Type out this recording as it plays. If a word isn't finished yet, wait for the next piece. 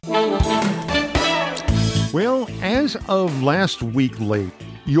Well, as of last week late,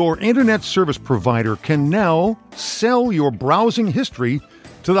 your internet service provider can now sell your browsing history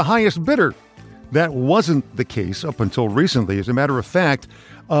to the highest bidder. That wasn't the case up until recently. As a matter of fact,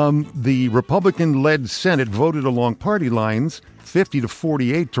 the Republican-led Senate voted along party lines,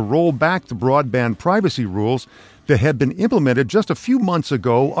 50-48, to roll back the broadband privacy rules that had been implemented just a few months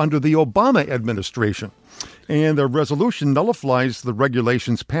ago under the Obama administration. And the resolution nullifies the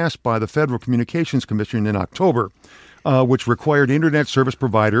regulations passed by the Federal Communications Commission in October, which required internet service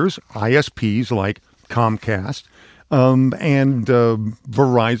providers, ISPs like Comcast, and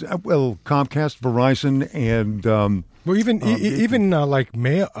Verizon, Comcast, Verizon, and like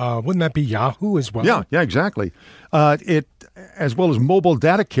Mail. Wouldn't that be Yahoo as well? Yeah, exactly. It as well as mobile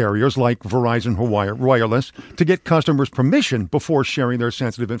data carriers like Verizon Wireless to get customers permission before sharing their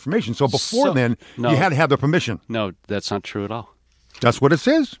sensitive information. So before then, you had to have the permission. No, that's not true at all. That's what it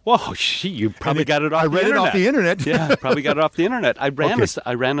says. Whoa, you probably got it off the internet. I read it off the internet. Yeah, probably got it off the internet. I ran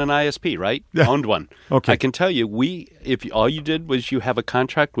an ISP, right? Yeah. Owned one. Okay. I can tell you, if all you did was you have a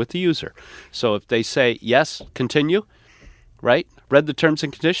contract with the user. So if they say, yes, continue, right? Read the terms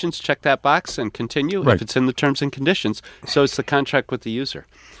and conditions, check that box, and continue if it's in the terms and conditions. So it's the contract with the user.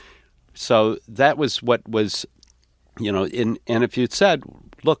 So that was what was, and if you'd said,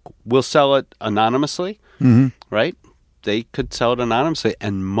 look, we'll sell it anonymously, right? They could sell it anonymously,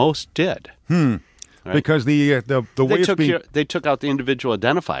 and most did. Right? Because the way they took out the individual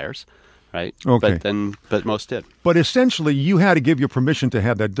identifiers, right? Okay. But most did. But essentially, you had to give your permission to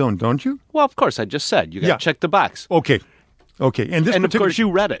have that done, don't you? Well, of course, I just said you got to check the box. Okay. And of course,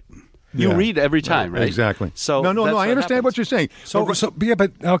 you read it. You read every time, right? Exactly. So no. I understand what you're saying. So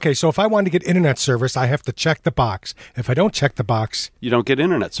if I want to get internet service, I have to check the box. If I don't check the box, you don't get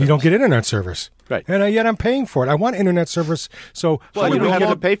internet service. You don't get internet service. Right. And yet I'm paying for it. I want internet service. So you don't have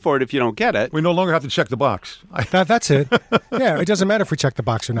to pay for it if you don't get it. We no longer have to check the box. That's it. Yeah, it doesn't matter if we check the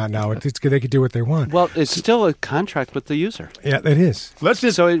box or not now. They can do what they want. Well, it's still a contract with the user. Yeah, it is.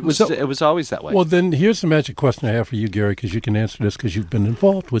 It was always that way. Well, then here's the magic question I have for you, Gary, because you can answer this because you've been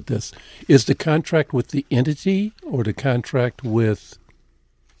involved with this. Is the contract with the entity or the contract with...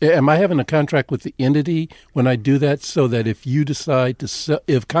 Am I having a contract with the entity when I do that so that if you decide to sell,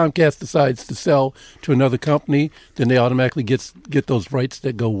 if Comcast decides to sell to another company, then they automatically get those rights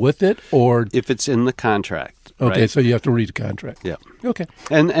that go with it? Or if it's in the contract. Okay, right? so you have to read the contract. Yeah. Okay.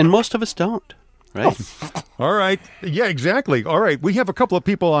 And most of us don't. Right. Oh. All right. Yeah, exactly. All right. We have a couple of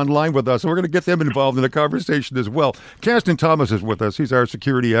people online with us, and we're going to get them involved in the conversation as well. Caston Thomas is with us. He's our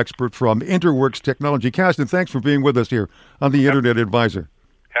security expert from Interworks Technology. Caston, thanks for being with us here on the Internet Advisor.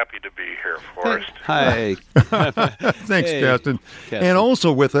 Happy to be here, Forrest. Hi. Thanks, Caston. And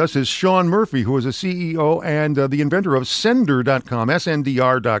also with us is Sean Murphy, who is a CEO and the inventor of Sender.com,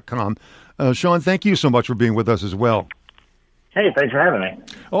 SNDR.com. Sean, thank you so much for being with us as well. Hey, thanks for having me.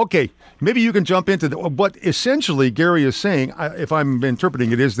 Okay. Maybe you can jump into what essentially Gary is saying, if I'm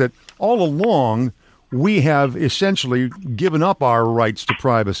interpreting it, is that all along we have essentially given up our rights to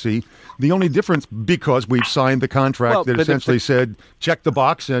privacy. The only difference, because we've signed the contract that essentially said, check the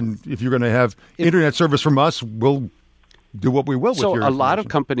box, and if you're going to have internet service from us, we'll do what we will with your information. So a lot of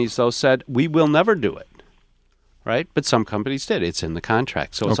companies, though, said, we will never do it. Right? But some companies did. It's in the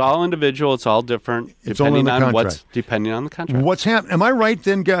contract. So it's all individual. It's all different. Depending on the contract. What's happening? Am I right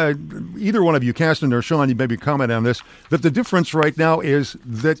then, either one of you, Caston or Sean, you maybe comment on this, that the difference right now is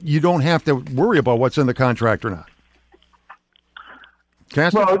that you don't have to worry about what's in the contract or not?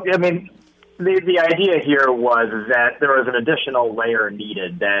 Caston? Well, I mean, the idea here was that there was an additional layer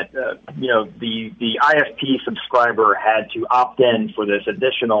needed that, the ISP subscriber had to opt in for this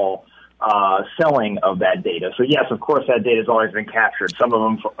additional selling of that data. So yes, of course, that data has always been captured. Some of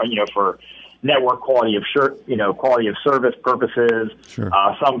them, for network quality of service purposes. Sure.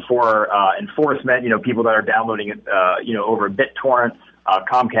 Some for enforcement. People that are downloading it, over BitTorrent.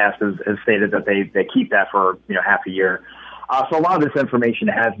 Comcast has stated that they keep that for half a year. So a lot of this information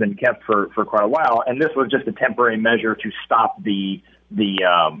has been kept for quite a while, and this was just a temporary measure to stop the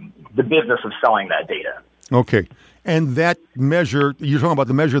business of selling that data. Okay. And that measure, you're talking about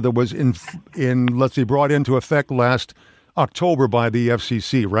the measure that was brought into effect last October by the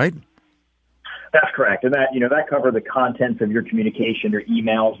FCC, right? That's correct. And that covered the contents of your communication, your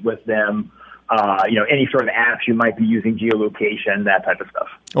emails with them, any sort of apps you might be using, geolocation, that type of stuff.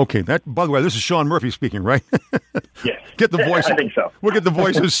 Okay. By the way, this is Sean Murphy speaking, right? Yes. Get the voice. I think so. We'll get the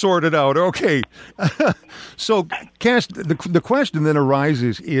voices sorted out. Okay. So, Cass, the question then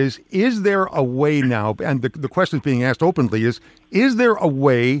arises is there a way now, and the question is being asked openly, is there a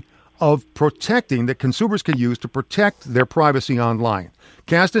way of protecting that consumers can use to protect their privacy online?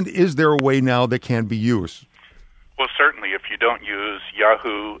 Caston, is there a way now that can be used? Well, certainly, if you don't use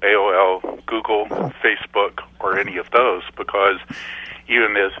Yahoo, AOL, Google, Facebook, or any of those, because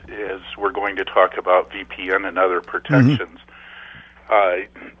even as we're going to talk about VPN and other protections,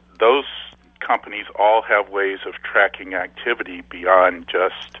 those companies all have ways of tracking activity beyond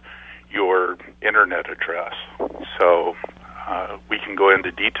just your internet address. So we can go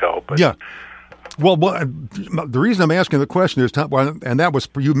into detail, but yeah. Well, the reason I'm asking the question is, and that was,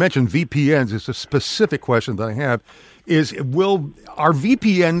 you mentioned VPNs. It's a specific question that I have. Are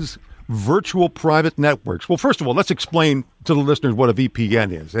VPNs virtual private networks? Well, first of all, let's explain to the listeners what a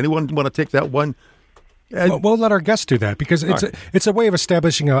VPN is. Anyone want to take that one? We'll let our guests do that because it's a way of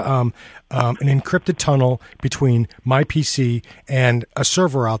establishing an encrypted tunnel between my PC and a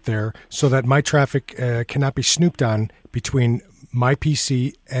server out there, so that my traffic cannot be snooped on between my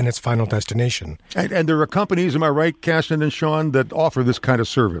PC and its final destination. And there are companies, am I right, Caston and Sean, that offer this kind of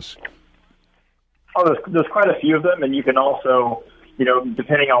service? Oh, there's quite a few of them, and you can also,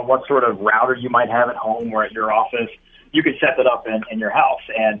 depending on what sort of router you might have at home or at your office, you can set that up in your house.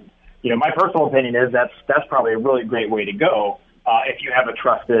 And my personal opinion is that's probably a really great way to go if you have a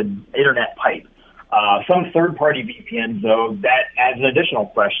trusted internet pipe. Some third-party VPNs, though, that adds an additional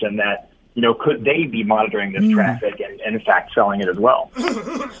question that, could they be monitoring this traffic and, in fact, selling it as well?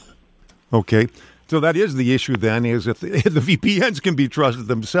 Okay. So that is the issue then, is if the VPNs can be trusted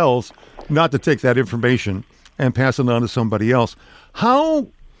themselves not to take that information and pass it on to somebody else. How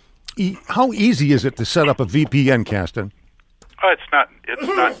easy is it to set up a VPN, Caston? It's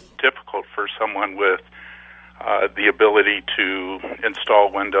not difficult for someone with the ability to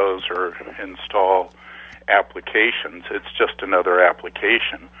install Windows or install applications. It's just another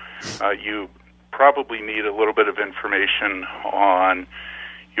application. You probably need a little bit of information on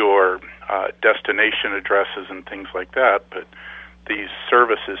your destination addresses and things like that, but these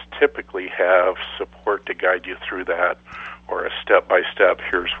services typically have support to guide you through that, or a step-by-step,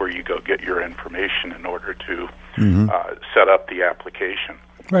 here's where you go get your information in order to set up the application.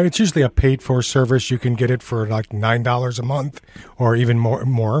 Right, it's usually a paid-for service. You can get it for like $9 a month or even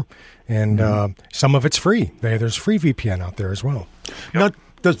more. And some of it's free. There's free VPN out there as well. Yep. Now,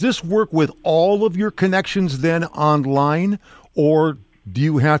 does this work with all of your connections then online, or do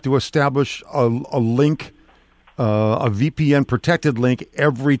you have to establish a link, a VPN-protected link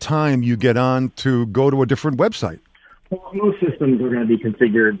every time you get on to go to a different website? Well, most systems are going to be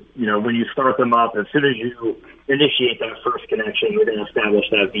configured, when you start them up, as soon as you initiate that first connection, you're going to establish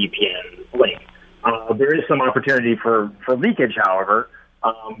that VPN link. There is some opportunity for leakage, however,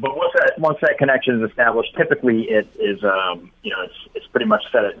 but once that connection is established, typically it is, it's pretty much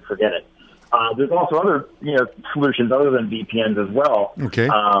set it and forget it. There's also other, solutions other than VPNs as well. Okay.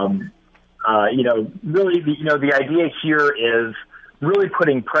 Really, the idea here is really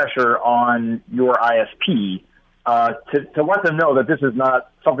putting pressure on your ISP to let them know that this is not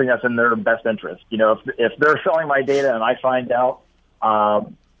something that's in their best interest. If they're selling my data and I find out,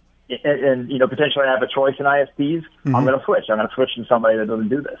 and potentially I have a choice in ISPs, I'm going to switch. I'm going to switch to somebody that doesn't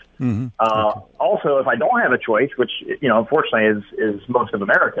do this. Also, if I don't have a choice, which unfortunately is most of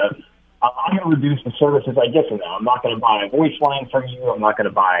America, I'm going to reduce the services I get from them. I'm not going to buy a voice line from you. I'm not going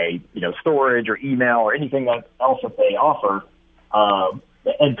to buy storage or email or anything else that they offer,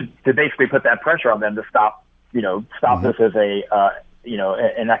 and to basically put that pressure on them to stop this as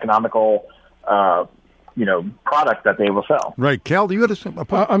an economical product that they will sell. Right. Cal, do you have a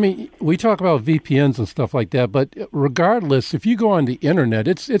point? We talk about VPNs and stuff like that, but regardless, if you go on the internet,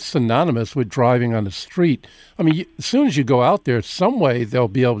 it's synonymous with driving on the street. As soon as you go out there, some way they'll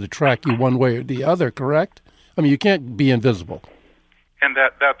be able to track you one way or the other, correct? You can't be invisible. And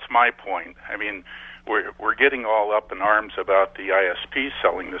that's my point. We're getting all up in arms about the ISP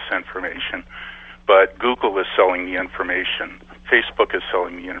selling this information, but Google is selling the information. Facebook is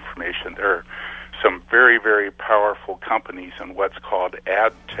selling the information. There are some very, very powerful companies in what's called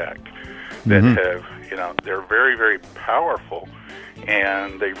ad tech that have, they're very, very powerful,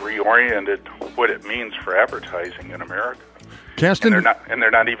 and they've reoriented what it means for advertising in America. Caston, and they're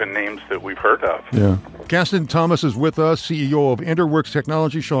not even names that we've heard of. Yeah. Caston Thomas is with us, CEO of Interworks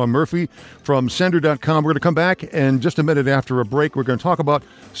Technology. Sean Murphy from Sender.com. We're going to come back in just a minute after a break. We're going to talk about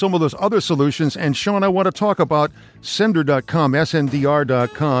some of those other solutions. And Sean, I want to talk about Sender.com,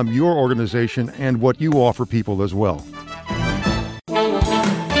 SNDR.com, your organization, and what you offer people as well.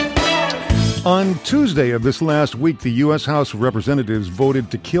 On Tuesday of this last week, the U.S. House of Representatives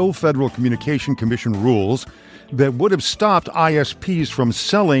voted to kill Federal Communication Commission rules that would have stopped ISPs from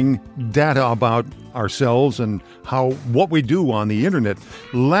selling data about ourselves and what we do on the internet.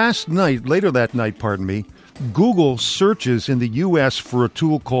 Later that night, Google searches in the U.S. for a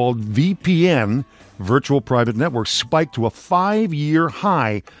tool called VPN, Virtual Private Network, spiked to a 5-year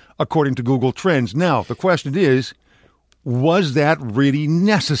high, according to Google Trends. Now, the question is, was that really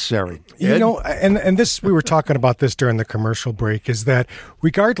necessary? You know, and this, we were talking about this during the commercial break, is that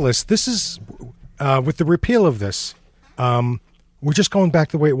regardless, this is, with the repeal of this, we're just going back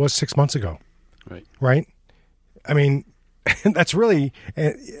the way it was 6 months ago. Right? I mean, that's really,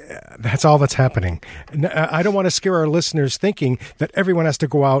 that's all that's happening. I don't want to scare our listeners thinking that everyone has to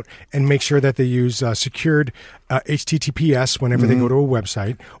go out and make sure that they use secured HTTPS whenever they go to a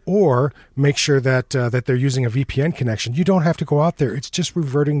website, or make sure that that they're using a VPN connection. You don't have to go out there. It's just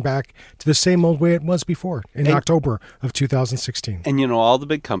reverting back to the same old way it was before in October of 2016. And, you know, all the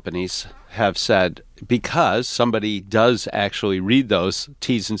big companies have said, because somebody does actually read those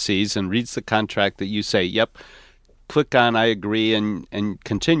T's and C's and reads the contract that you say, yep, click on I agree and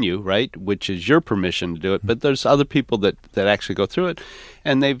continue, right, which is your permission to do it. But there's other people that actually go through it,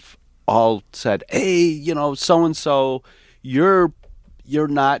 and they've all said, hey, you know, so-and-so, you're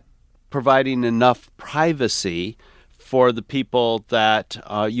not providing enough privacy for the people that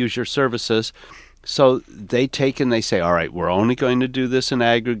use your services. So they take and they say, all right, we're only going to do this in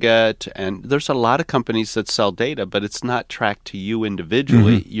aggregate. And there's a lot of companies that sell data, but it's not tracked to you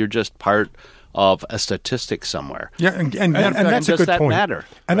individually. You're just part of a statistic somewhere. Yeah, and that's a good point. Matter,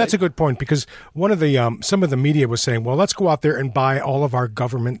 and that's a good point, because one of the some of the media was saying, well, let's go out there and buy all of our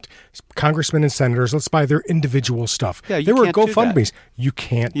government congressmen and senators. Let's buy their individual stuff. Yeah, there were GoFundMe's. You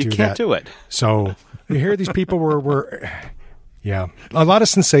can't do it. So you hear these people were yeah, a lot of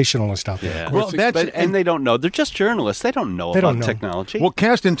sensationalists out there. Yeah. Well, and they don't know. They're just journalists. They don't know about technology. Well,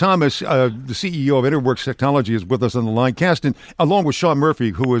 Caston Thomas, the CEO of Interworks Technology, is with us on the line. Caston, along with Sean Murphy,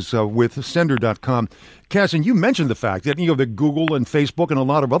 who is with Sender.com. Caston, you mentioned the fact that, you know, that Google and Facebook and a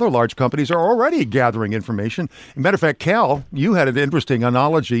lot of other large companies are already gathering information. As a matter of fact, Cal, you had an interesting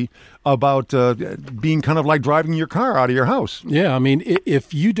analogy about being kind of like driving your car out of your house. Yeah, I mean,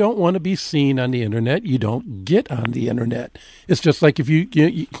 if you don't want to be seen on the internet, you don't get on the internet. It's just like if you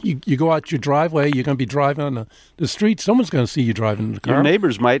go out your driveway, you're going to be driving on the street. Someone's going to see you driving in the car. Your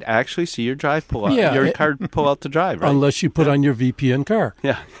neighbors might actually see your car pull out the drive, right? Unless you put on your VPN car,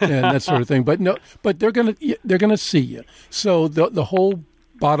 and that sort of thing. But no, but they're going to see you. So the whole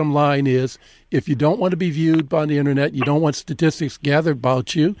bottom line is, if you don't want to be viewed on the internet, you don't want statistics gathered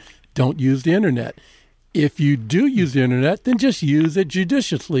about you, don't use the internet. If you do use the internet, then just use it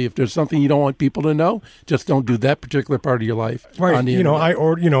judiciously. If there's something you don't want people to know, just don't do that particular part of your life on the internet.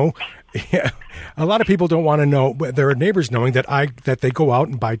 A lot of people don't want to know their neighbors knowing that they go out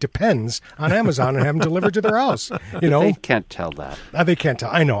and buy Depends on Amazon and have them delivered to their house. You know, they can't tell that. They can't tell.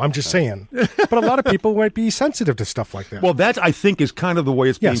 I know. I'm just saying. But a lot of people might be sensitive to stuff like that. Well, that, I think, is kind of the way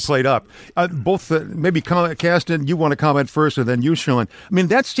it's being played up. Maybe Caston, you want to comment first, and then you, Sean. I mean,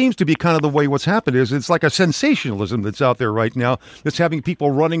 that seems to be kind of the way what's happened is it's like a sensationalism that's out there right now that's having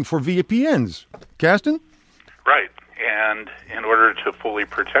people running for VPNs. Caston? Right. And in order to fully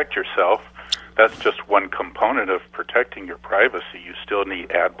protect yourself, that's just one component of protecting your privacy. You still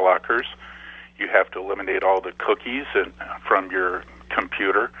need ad blockers. You have to eliminate all the cookies from your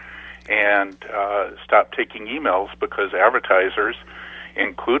computer, and stop taking emails, because advertisers,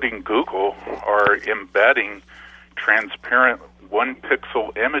 including Google, are embedding transparent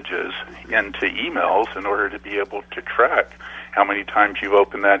one-pixel images into emails in order to be able to track how many times you've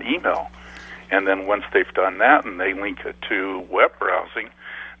opened that email. And then once they've done that and they link it to web browsing,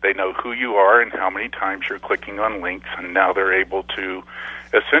 they know who you are and how many times you're clicking on links, and now they're able to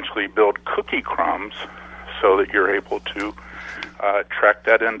essentially build cookie crumbs so that you're able to track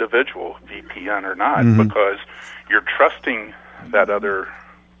that individual, VPN or not, because you're trusting that other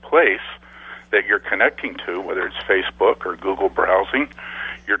place that you're connecting to, whether it's Facebook or Google browsing.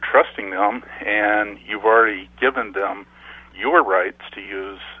 You're trusting them, and you've already given them your rights to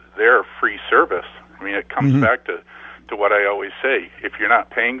use their free service. I mean, it comes back to what I always say. If you're not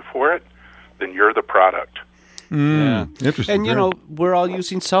paying for it, then you're the product. Yeah. Interesting. And, you know, we're all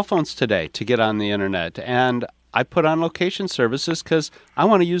using cell phones today to get on the internet. And I put on location services because I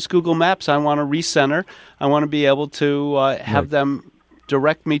want to use Google Maps. I want to recenter. I want to be able to have them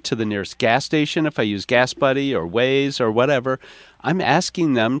direct me to the nearest gas station if I use GasBuddy or Waze or whatever. I'm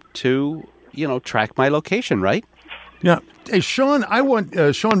asking them to, track my location, right? Yeah. Hey, Sean,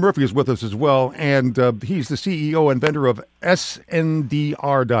 Sean Murphy is with us as well, and he's the CEO and vendor of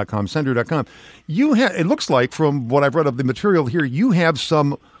SNDR.com, Sender.com. It looks like, from what I've read of the material here, you have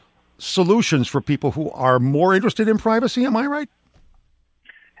some solutions for people who are more interested in privacy. Am I right?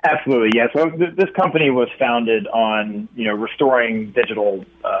 Absolutely, yes. So this company was founded on, restoring digital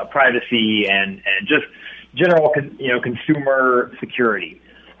privacy and just general consumer security.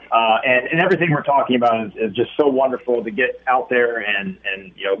 And everything we're talking about is just so wonderful to get out there and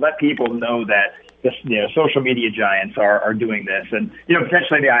let people know that this, social media giants are doing this, and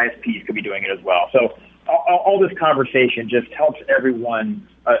potentially the ISPs could be doing it as well. So all this conversation just helps everyone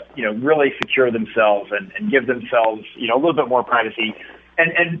really secure themselves and give themselves a little bit more privacy.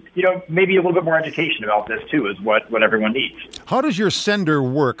 And maybe a little bit more education about this too is what everyone needs. How does your Sender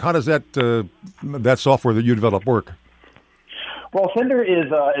work? How does that software that you develop work? Well, Sender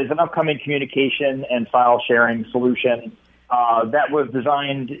is an upcoming communication and file sharing solution that was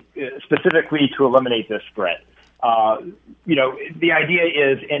designed specifically to eliminate this threat. The idea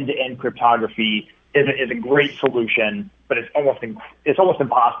is end-to-end cryptography is a great solution, but it's almost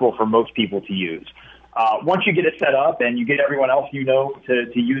impossible for most people to use. Once you get it set up and you get everyone else to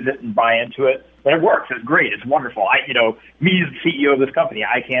use it and buy into it, then it works. It's great. It's wonderful. Me as the CEO of this company,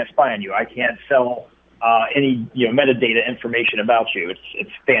 I can't spy on you. I can't sell any metadata information about you.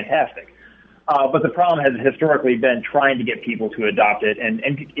 It's fantastic. But the problem has historically been trying to get people to adopt it and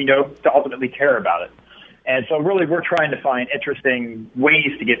to ultimately care about it. And so really we're trying to find interesting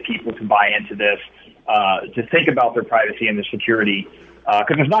ways to get people to buy into this, to think about their privacy and their security.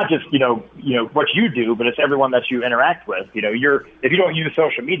 Because it's not just what you do, but it's everyone that you interact with. If you don't use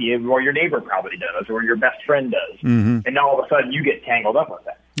social media, well, your neighbor probably does, or your best friend does, and now all of a sudden you get tangled up with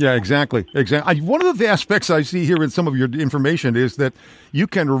that. Yeah, exactly. One of the aspects I see here in some of your information is that you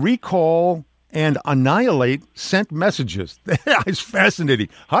can recall and annihilate sent messages. It's fascinating.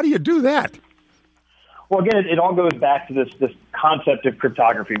 How do you do that? Well, again, it all goes back to this concept of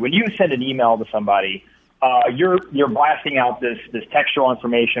cryptography. When you send an email to somebody, you're blasting out this textual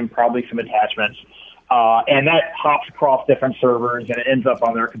information, probably some attachments, and that hops across different servers and it ends up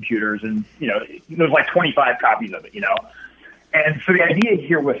on their computers. And there's like 25 copies of it. And so the idea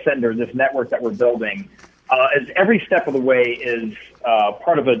here with Sender, this network that we're building, is every step of the way is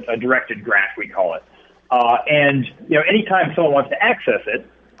part of a directed graph, we call it. And anytime someone wants to access it,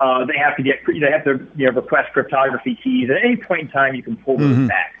 they have to request cryptography keys. At any point in time, you can pull those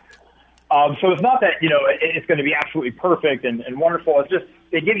back. So it's not that it's going to be absolutely perfect and wonderful. It's just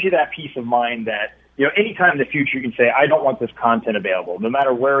it gives you that peace of mind that anytime in the future you can say, I don't want this content available, no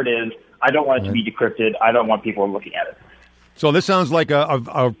matter where it is. I don't want it to be decrypted. I don't want people looking at it. So this sounds like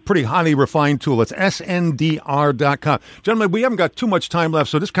a pretty highly refined tool. It's SNDR.com. Gentlemen, we haven't got too much time left,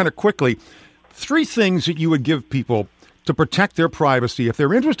 so just kind of quickly, 3 things that you would give people to protect their privacy. If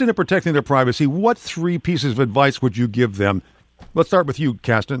they're interested in protecting their privacy, what 3 pieces of advice would you give them? Let's start with you,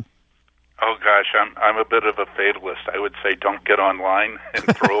 Kasten. Oh, gosh, I'm a bit of a fatalist. I would say don't get online and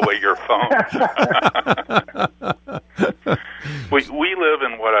throw away your phone. We live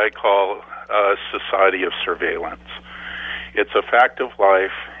in what I call a society of surveillance. It's a fact of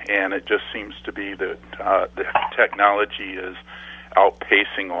life, and it just seems to be that the technology is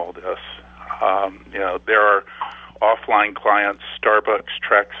outpacing all this. There are offline clients, Starbucks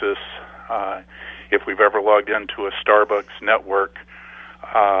tracks us. If we've ever logged into a Starbucks network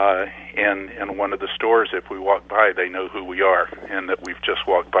in one of the stores, if we walk by, they know who we are and that we've just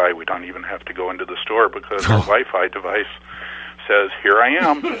walked by. We don't even have to go into the store because our Wi-Fi device says, here I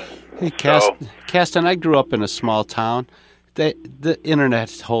am. Hey, Kasten, I grew up in a small town. The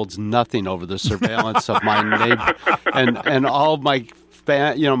internet holds nothing over the surveillance of my neighbor and all of my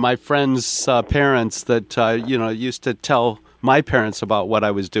my friends' parents that used to tell my parents about what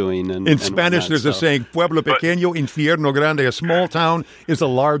I was doing. In Spanish, there's a saying, pueblo pequeño, infierno grande. A small town is a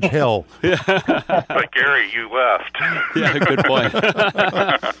large hell. But Gary, you left. Yeah, good point.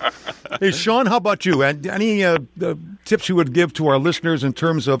 Hey, Sean, how about you? Any tips you would give to our listeners in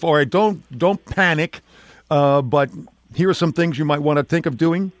terms of, all right, don't panic, but here are some things you might want to think of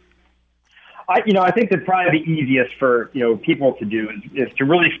doing? I think that probably the easiest for people to do is to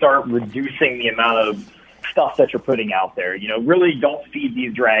really start reducing the amount of stuff that you're putting out there. Really don't feed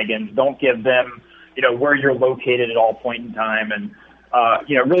these dragons. Don't give them where you're located at all point in time, and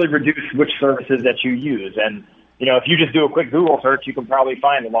really reduce which services that you use. And if you just do a quick Google search, you can probably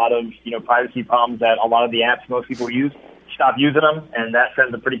find a lot of privacy problems that a lot of the apps most people use. Stop using them, and that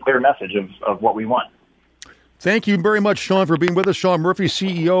sends a pretty clear message of what we want. Thank you very much, Sean, for being with us. Sean Murphy,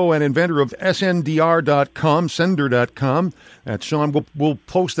 CEO and inventor of SNDR.com, Sender.com. That's Sean. We'll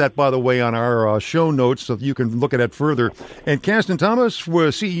post that, by the way, on our show notes so that you can look at it further. And Kasten Thomas,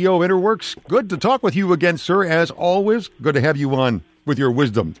 CEO of Interworks. Good to talk with you again, sir, as always. Good to have you on with your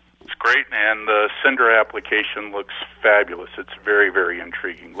wisdom. It's great, and the Sender application looks fabulous. It's very, very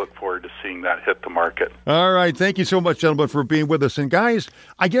intriguing. Look forward to seeing that hit the market. All right. Thank you so much, gentlemen, for being with us. And guys,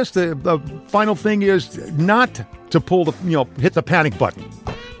 I guess the final thing is not to hit the panic button.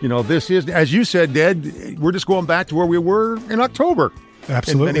 this is, as you said, Dad, we're just going back to where we were in October.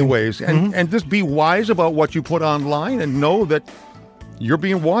 Absolutely. In many ways. And just be wise about what you put online and know that you're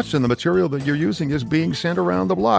being watched and the material that you're using is being sent around the block.